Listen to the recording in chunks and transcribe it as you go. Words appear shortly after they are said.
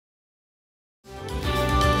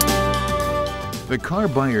The car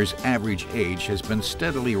buyer's average age has been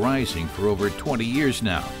steadily rising for over 20 years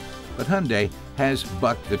now, but Hyundai has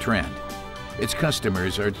bucked the trend. Its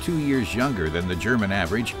customers are 2 years younger than the German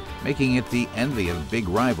average, making it the envy of big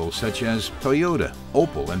rivals such as Toyota,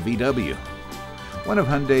 Opel, and VW. One of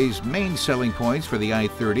Hyundai's main selling points for the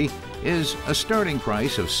i30 is a starting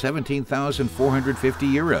price of 17,450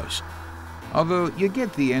 euros. Although you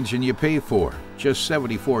get the engine you pay for, just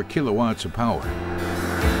 74 kilowatts of power.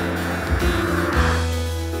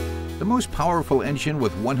 The most powerful engine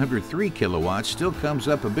with 103 kilowatts still comes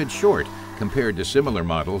up a bit short compared to similar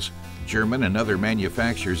models. German and other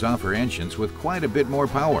manufacturers offer engines with quite a bit more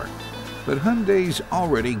power, but Hyundai's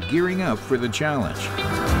already gearing up for the challenge.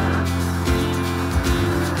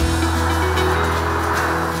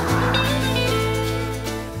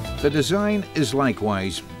 The design is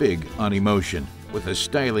likewise big on emotion, with the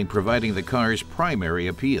styling providing the car's primary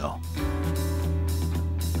appeal.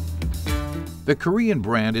 The Korean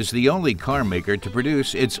brand is the only car maker to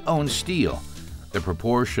produce its own steel. The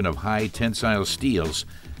proportion of high tensile steels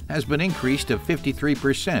has been increased to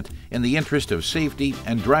 53% in the interest of safety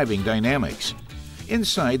and driving dynamics.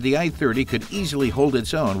 Inside, the i30 could easily hold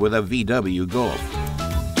its own with a VW Golf.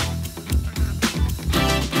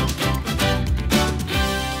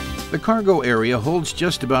 The cargo area holds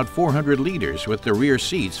just about 400 liters with the rear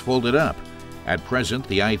seats folded up. At present,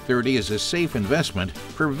 the i30 is a safe investment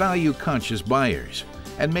for value-conscious buyers,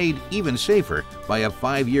 and made even safer by a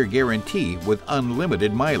 5-year guarantee with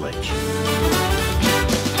unlimited mileage.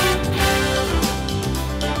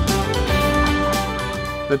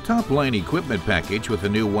 The top-line equipment package with a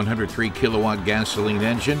new 103 kilowatt gasoline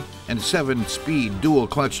engine and 7-speed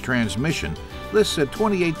dual-clutch transmission lists at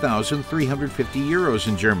 28,350 euros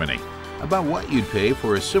in Germany, about what you'd pay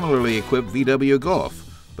for a similarly equipped VW Golf,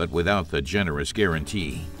 but without the generous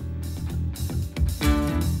guarantee.